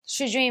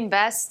should you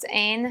invest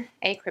in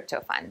a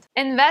crypto fund?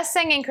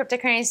 Investing in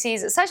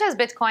cryptocurrencies such as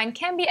Bitcoin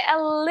can be a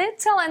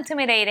little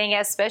intimidating,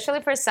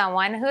 especially for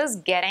someone who's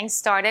getting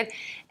started.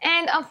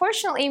 And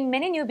unfortunately,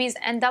 many newbies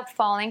end up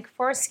falling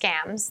for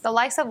scams, the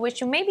likes of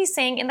which you may be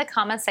seeing in the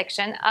comment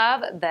section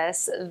of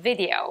this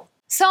video.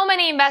 So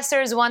many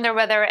investors wonder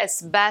whether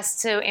it's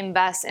best to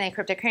invest in a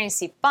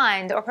cryptocurrency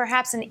fund or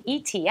perhaps an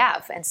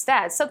ETF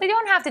instead, so they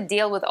don't have to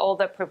deal with all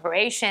the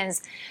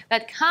preparations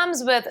that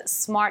comes with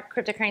smart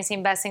cryptocurrency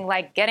investing,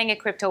 like getting a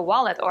crypto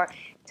wallet or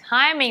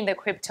timing the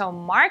crypto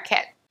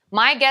market.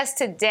 My guest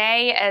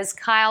today is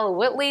Kyle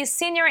Whitley,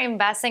 Senior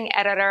Investing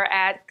Editor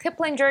at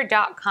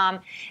Kiplinger.com,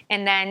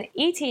 and then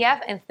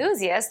ETF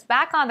enthusiast,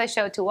 back on the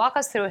show to walk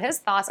us through his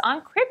thoughts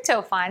on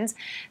crypto funds,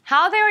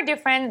 how they are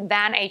different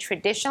than a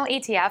traditional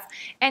ETF,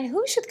 and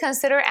who should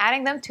consider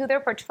adding them to their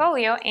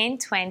portfolio in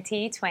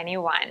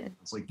 2021.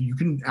 It's like you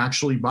can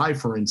actually buy,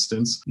 for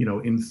instance,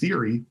 in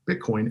theory,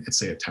 Bitcoin at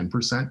say a 10%,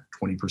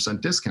 20%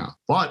 discount,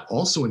 but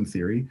also in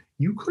theory,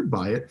 you could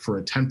buy it for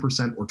a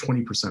 10% or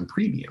 20%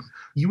 premium.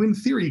 You, in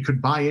theory,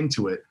 could buy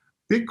into it.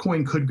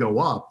 Bitcoin could go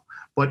up,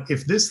 but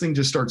if this thing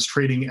just starts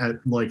trading at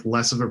like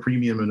less of a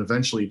premium and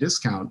eventually a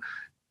discount,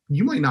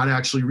 you might not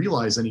actually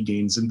realize any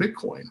gains in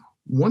Bitcoin.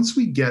 Once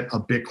we get a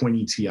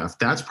Bitcoin ETF,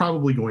 that's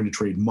probably going to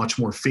trade much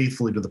more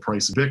faithfully to the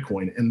price of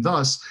Bitcoin, and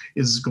thus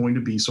is going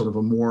to be sort of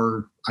a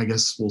more, I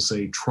guess we'll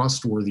say,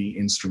 trustworthy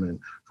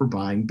instrument for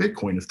buying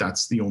Bitcoin if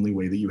that's the only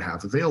way that you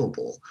have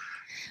available.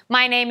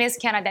 My name is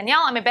Kiana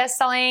Danielle. I'm a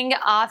best-selling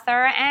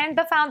author and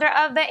the founder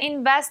of the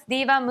Invest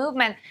Diva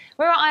movement.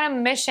 We're on a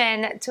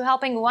mission to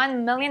helping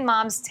 1 million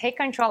moms take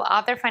control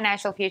of their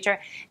financial future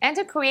and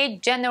to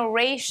create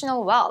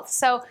generational wealth.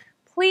 So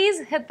please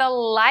hit the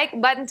like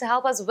button to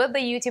help us with the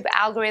YouTube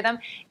algorithm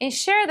and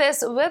share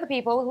this with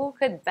people who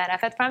could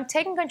benefit from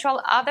taking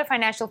control of their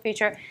financial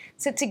future,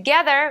 so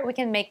together we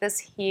can make this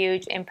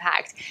huge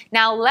impact.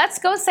 Now let's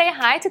go say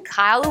hi to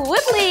Kyle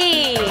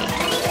Whitley.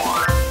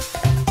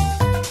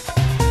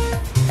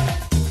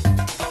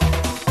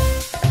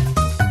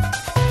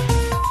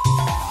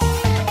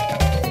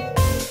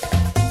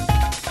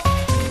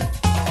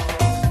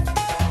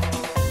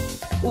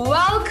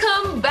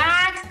 Welcome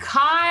back,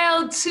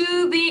 Kyle,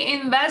 to the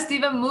Invest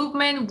Diva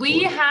movement.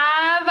 We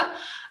have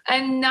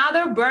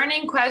another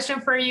burning question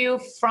for you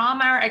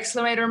from our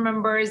Accelerator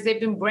members. They've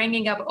been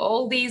bringing up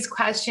all these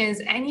questions,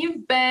 and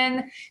you've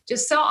been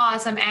just so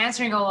awesome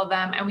answering all of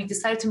them. And we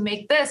decided to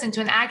make this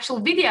into an actual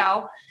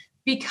video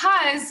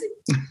because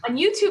on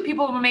YouTube,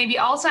 people were maybe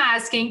also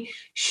asking,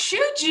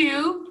 should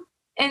you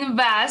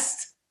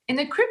invest in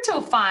a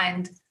crypto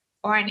fund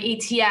or an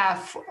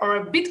ETF or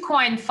a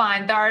Bitcoin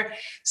fund? There are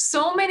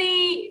so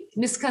many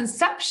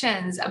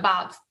misconceptions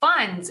about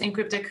funds and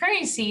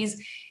cryptocurrencies,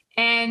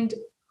 and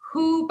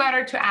who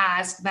better to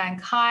ask than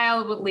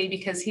Kyle Whitley,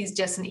 because he's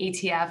just an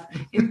ETF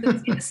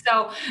enthusiast.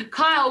 So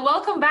Kyle,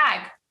 welcome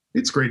back.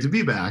 It's great to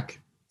be back.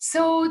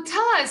 So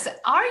tell us,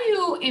 are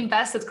you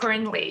invested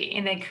currently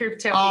in a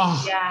crypto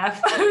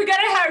ETF? We're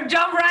gonna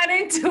jump right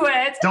into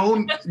it.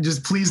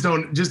 Please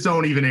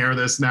don't even air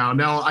this now.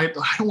 No, I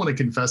don't want to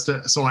confess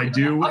it. So I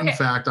do, okay. In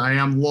fact, I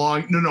am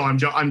long. No, I'm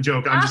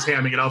joking. I'm just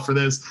hamming it up for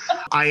this.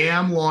 I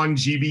am long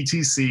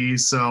GBTC.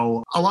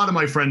 So a lot of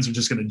my friends are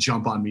just going to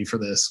jump on me for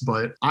this,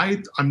 but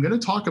I'm going to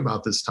talk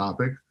about this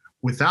topic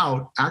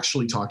without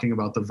actually talking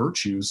about the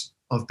virtues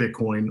of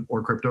Bitcoin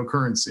or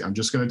cryptocurrency. I'm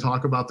just going to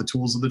talk about the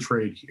tools of the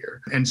trade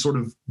here and sort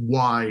of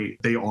why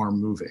they are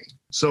moving.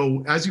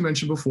 So as you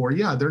mentioned before,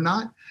 they're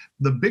not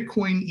the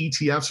Bitcoin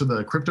ETFs or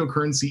the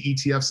cryptocurrency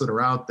ETFs that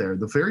are out there.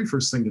 The very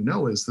first thing to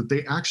know is that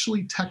they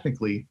actually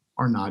technically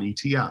are not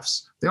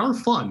ETFs. They are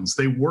funds.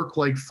 They work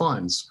like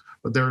funds,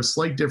 but there are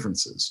slight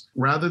differences.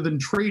 Rather than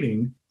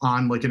trading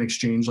on like an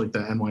exchange like the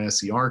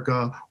NYSE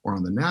Arca or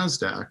on the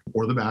NASDAQ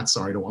or the BATS,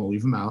 sorry, I don't want to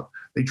leave them out,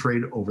 they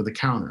trade over the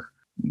counter.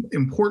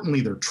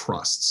 Importantly, they're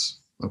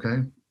trusts, okay?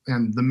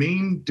 And the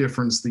main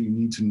difference that you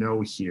need to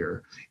know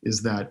here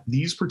is that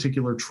these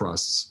particular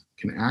trusts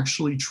can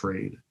actually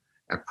trade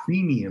at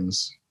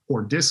premiums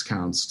or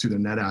discounts to their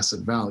net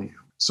asset value.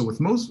 So with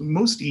most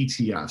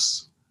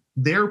ETFs,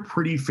 they're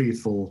pretty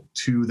faithful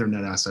to their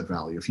net asset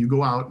value. If you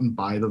go out and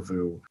buy the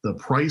VOO, the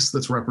price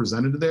that's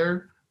represented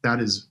there, that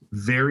is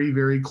very,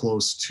 very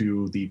close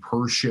to the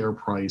per share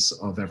price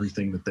of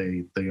everything that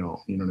they own.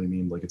 You know what I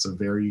mean? Like it's a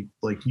very,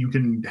 like you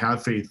can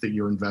have faith that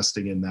you're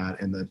investing in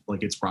that and that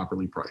like it's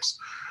properly priced.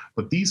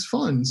 But these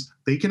funds,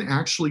 they can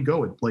actually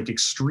go at like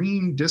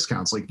extreme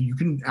discounts. Like you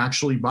can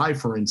actually buy,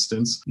 for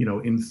instance,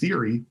 in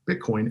theory,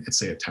 Bitcoin at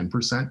say a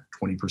 10%,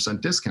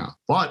 20% discount.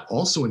 But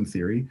also in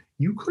theory,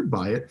 you could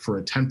buy it for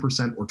a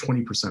 10% or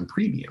 20%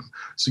 premium.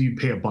 So you'd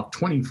pay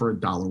 $1.20 for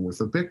 $1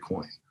 worth of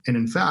Bitcoin. And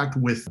in fact,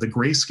 with the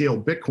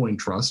Grayscale Bitcoin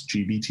Trust,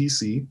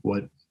 GBTC,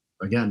 what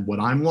again, when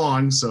I'm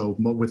long, so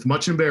with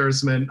much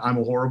embarrassment, I'm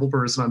a horrible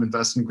person. I'm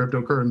investing in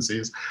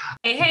cryptocurrencies.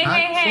 Hey.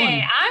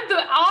 I'm the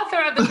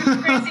author of the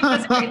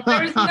Cryptocurrency Wizard.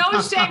 There's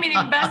no shame in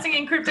investing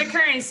in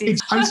cryptocurrencies.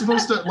 I'm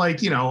supposed to,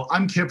 like,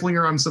 I'm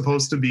Kiplinger. I'm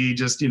supposed to be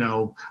just,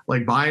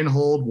 like buy and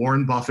hold,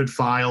 Warren Buffett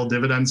file,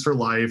 dividends for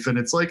life. And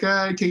it's like,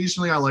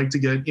 occasionally I like to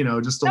get,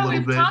 just a little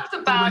bit. We've talked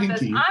about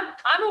this.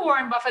 I'm a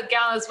Warren Buffett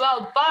gal as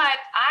well, but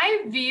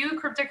I view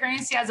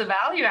cryptocurrency as a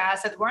value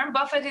asset. Warren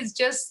Buffett is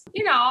just,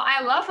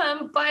 I love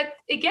him, but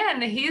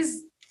again,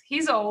 he's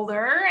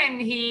older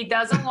and he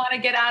doesn't want to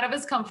get out of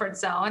his comfort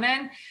zone,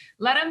 and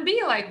let him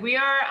be. Like we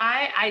are,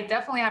 I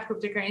definitely have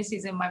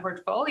cryptocurrencies in my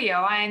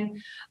portfolio,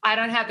 and I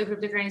don't have the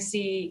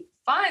cryptocurrency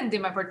fund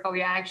in my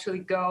portfolio. I actually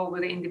go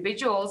with the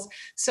individuals.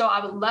 So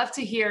I would love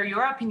to hear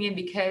your opinion,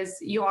 because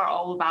you are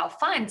all about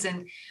funds,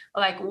 and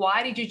like,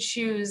 why did you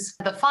choose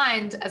the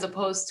fund as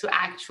opposed to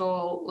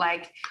actual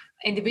like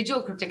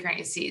individual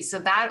cryptocurrencies? So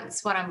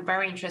that's what I'm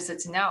very interested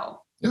to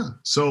know. Yeah.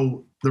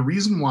 So the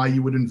reason why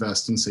you would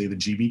invest in, say, the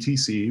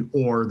GBTC,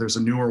 or there's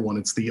a newer one,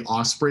 it's the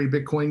Osprey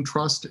Bitcoin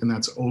Trust, and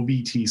that's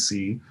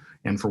OBTC.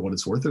 And for what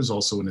it's worth, there's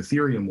also an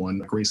Ethereum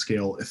one,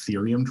 Grayscale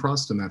Ethereum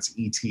Trust, and that's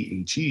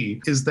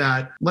ETHE, is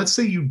that let's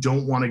say you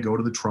don't want to go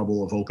to the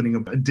trouble of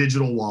opening a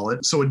digital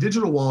wallet. So a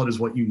digital wallet is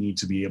what you need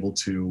to be able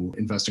to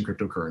invest in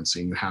cryptocurrency.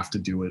 And you have to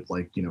do it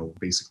like,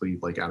 basically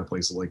like at a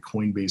place like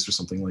Coinbase or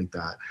something like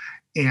that.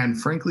 And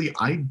frankly,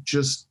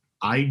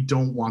 I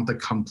don't want the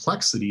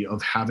complexity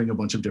of having a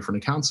bunch of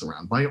different accounts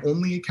around. My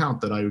only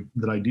account that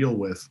I deal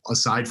with,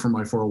 aside from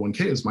my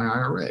 401k, is my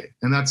IRA.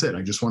 And that's it.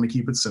 I just want to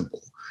keep it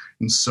simple.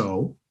 And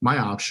so my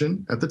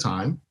option at the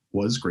time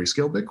was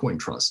Grayscale Bitcoin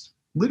Trust.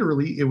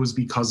 Literally, it was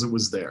because it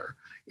was there.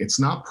 It's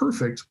not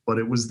perfect, but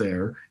it was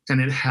there, and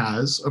it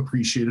has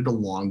appreciated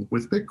along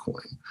with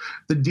Bitcoin.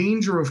 The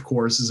danger, of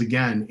course, is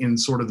again in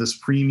sort of this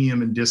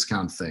premium and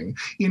discount thing.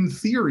 In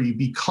theory,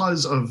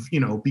 because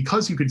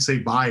you could say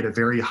buy at a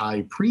very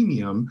high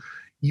premium,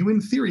 you in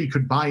theory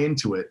could buy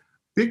into it.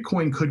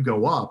 Bitcoin could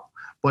go up,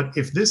 but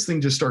if this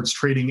thing just starts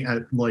trading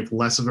at like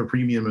less of a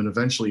premium and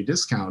eventually a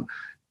discount,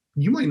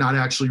 you might not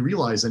actually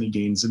realize any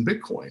gains in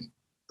Bitcoin.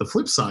 The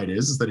flip side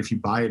is that if you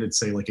buy it at,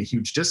 say, like a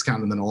huge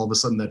discount, and then all of a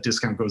sudden that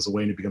discount goes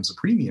away and it becomes a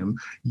premium,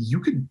 you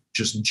could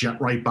just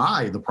jet right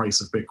by the price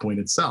of Bitcoin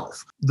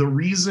itself. The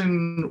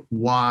reason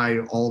why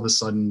all of a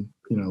sudden,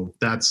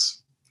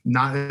 that's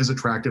not as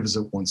attractive as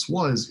it once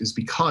was is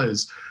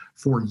because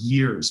for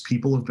years,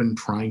 people have been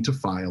trying to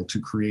file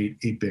to create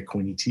a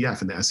Bitcoin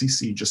ETF, and the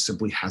SEC just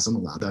simply hasn't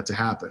allowed that to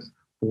happen,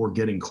 or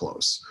getting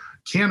close.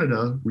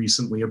 Canada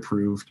recently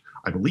approved,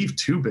 I believe,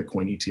 2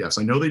 Bitcoin ETFs.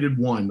 I know they did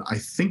one. I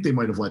think they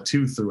might have let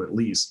 2 through at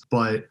least.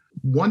 But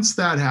once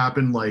that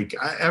happened, like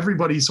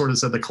everybody sort of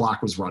said the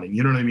clock was running.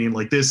 You know what I mean?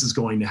 Like this is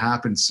going to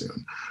happen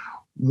soon.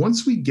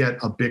 Once we get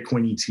a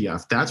Bitcoin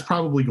ETF, that's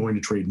probably going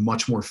to trade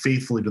much more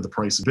faithfully to the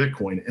price of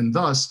Bitcoin, and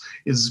thus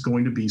is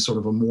going to be sort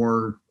of a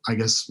more, I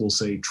guess we'll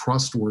say,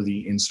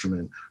 trustworthy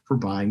instrument for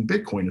buying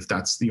Bitcoin if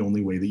that's the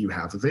only way that you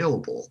have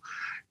available.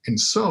 And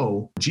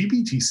so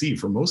GBTC,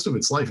 for most of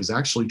its life, is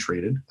actually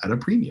traded at a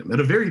premium, at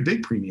a very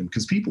big premium,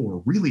 because people were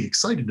really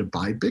excited to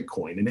buy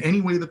Bitcoin in any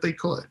way that they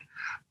could.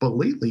 But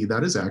lately,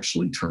 that has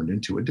actually turned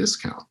into a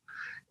discount.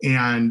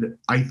 And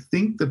I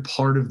think that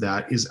part of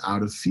that is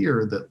out of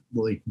fear that,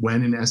 like,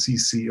 when the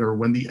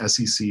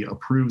SEC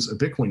approves a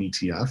Bitcoin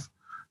ETF,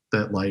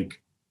 that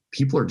like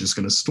people are just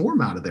going to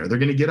storm out of there. They're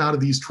going to get out of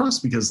these trusts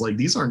because like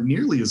these aren't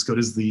nearly as good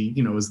as the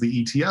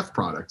ETF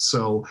product.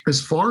 So as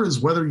far as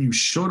whether you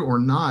should or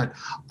not,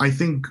 I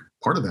think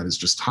part of that is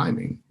just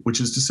timing,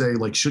 which is to say,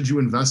 like, should you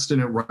invest in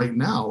it right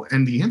now?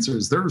 And the answer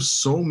is there are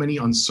so many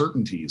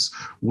uncertainties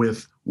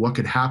with what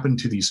could happen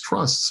to these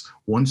trusts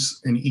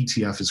once an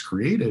ETF is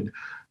created.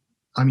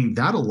 I mean,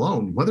 that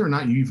alone, whether or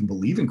not you even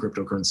believe in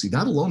cryptocurrency,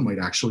 that alone might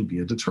actually be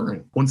a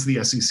deterrent. Once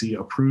the SEC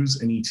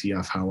approves an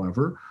ETF,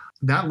 however,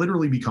 that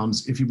literally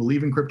becomes, if you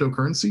believe in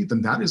cryptocurrency,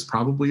 then that is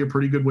probably a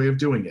pretty good way of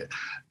doing it.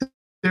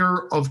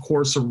 There, of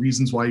course, are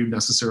reasons why you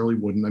necessarily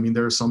wouldn't. I mean,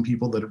 there are some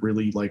people that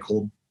really like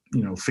hold,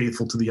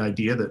 faithful to the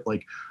idea that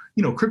like,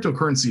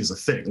 cryptocurrency is a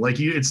thing. Like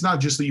it's not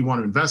just that you want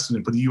to invest in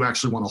it, but you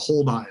actually want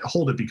to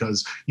hold it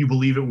because you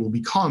believe it will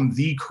become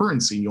the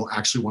currency and you'll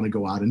actually want to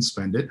go out and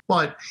spend it.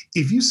 But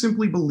if you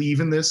simply believe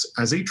in this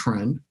as a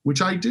trend,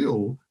 which I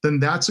do, then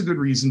that's a good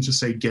reason to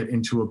say get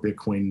into a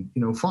Bitcoin,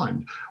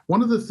 fund.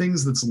 One of the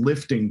things that's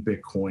lifting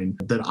Bitcoin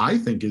that I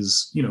think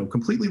is,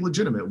 completely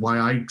legitimate, why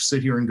I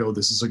sit here and go,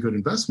 this is a good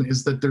investment,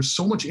 is that there's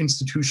so much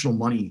institutional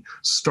money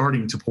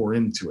starting to pour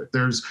into it.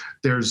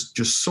 There's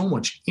just so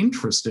much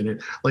interest in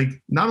it. Like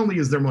not only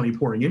is there money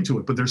pouring into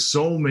it, but there's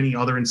so many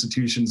other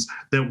institutions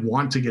that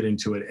want to get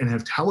into it and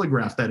have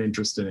telegraphed that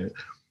interest in it.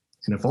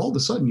 And if all of a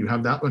sudden you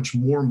have that much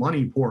more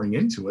money pouring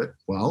into it,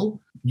 well,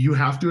 you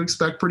have to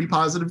expect pretty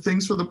positive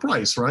things for the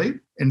price, right?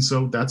 And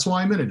so that's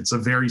why I'm in it. It's a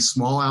very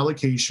small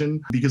allocation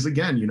because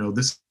again,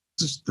 this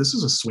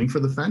is a swing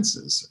for the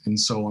fences. And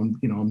so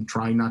I'm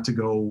trying not to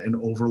go and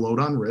overload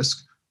on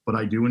risk, but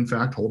I do in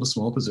fact hold a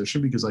small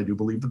position because I do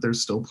believe that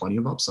there's still plenty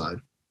of upside.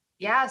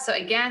 Yeah. So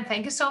again,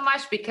 thank you so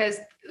much because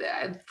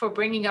for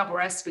bringing up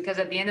risk, because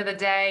at the end of the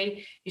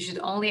day, you should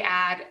only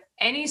add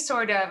any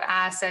sort of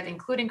asset,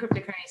 including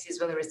cryptocurrencies,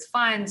 whether it's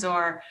funds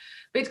or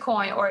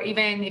Bitcoin, or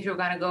even if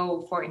you're going to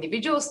go for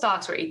individual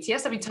stocks or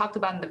ETFs that we talked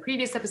about in the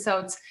previous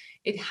episodes,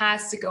 it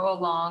has to go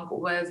along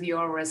with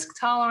your risk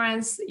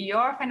tolerance,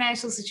 your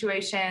financial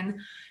situation,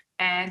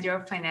 and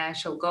your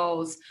financial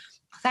goals.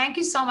 Thank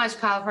you so much,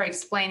 Kyle, for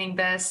explaining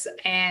this.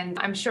 And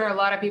I'm sure a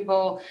lot of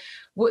people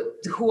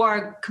who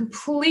are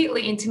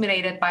completely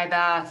intimidated by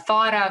the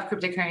thought of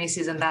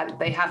cryptocurrencies and that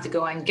they have to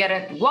go and get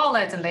a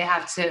wallet and they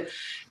have to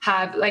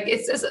have like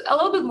it's a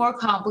little bit more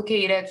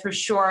complicated for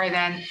sure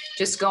than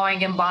just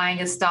going and buying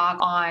a stock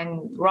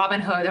on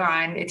Robinhood or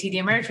on TD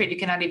Ameritrade. You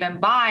cannot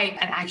even buy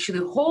and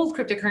actually hold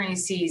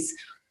cryptocurrencies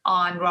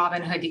on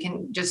Robinhood. You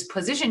can just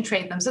position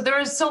trade them. So there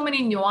are so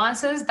many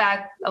nuances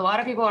that a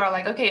lot of people are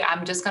like, okay,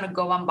 I'm just going to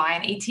go and buy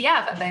an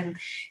ETF. And then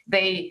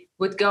they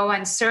would go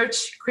and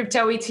search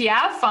crypto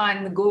ETF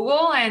on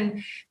Google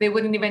and they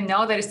wouldn't even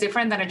know that it's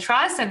different than a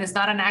trust and it's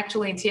not an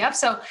actual ETF.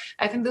 So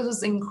I think this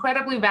was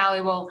incredibly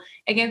valuable.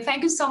 Again,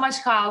 thank you so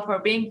much, Kyle, for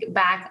being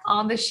back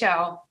on the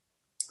show.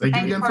 Thank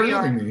you again for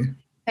having me.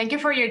 Thank you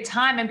for your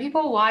time. And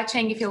people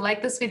watching, if you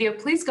like this video,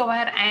 please go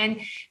ahead and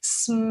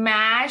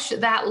smash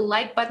that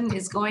like button.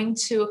 It's going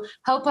to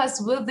help us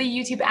with the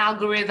YouTube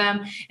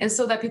algorithm and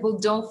so that people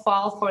don't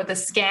fall for the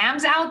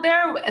scams out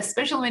there,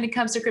 especially when it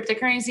comes to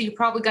cryptocurrency. You're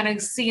probably going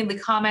to see in the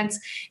comments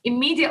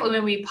immediately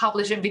when we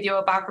publish a video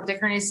about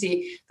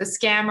cryptocurrency, the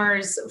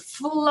scammers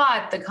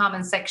flood the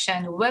comment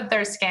section with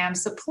their scams.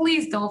 So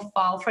please don't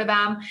fall for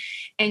them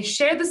and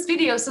share this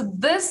video so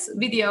this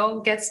video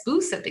gets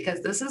boosted,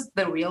 because this is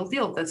the real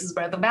deal. This is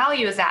where the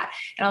value is at.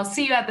 And I'll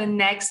see you at the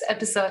next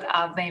episode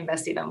of the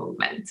Investiva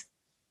Movement.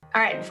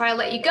 All right, before I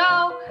let you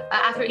go,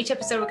 after each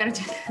episode, we're going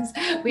to do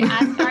this. We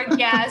ask our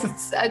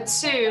guests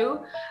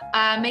to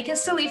make a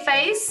silly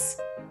face.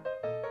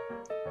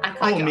 I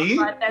caught you me?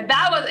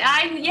 That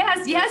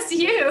was, yes,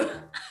 you.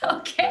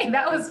 Okay,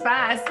 that was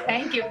fast.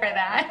 Thank you for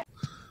that.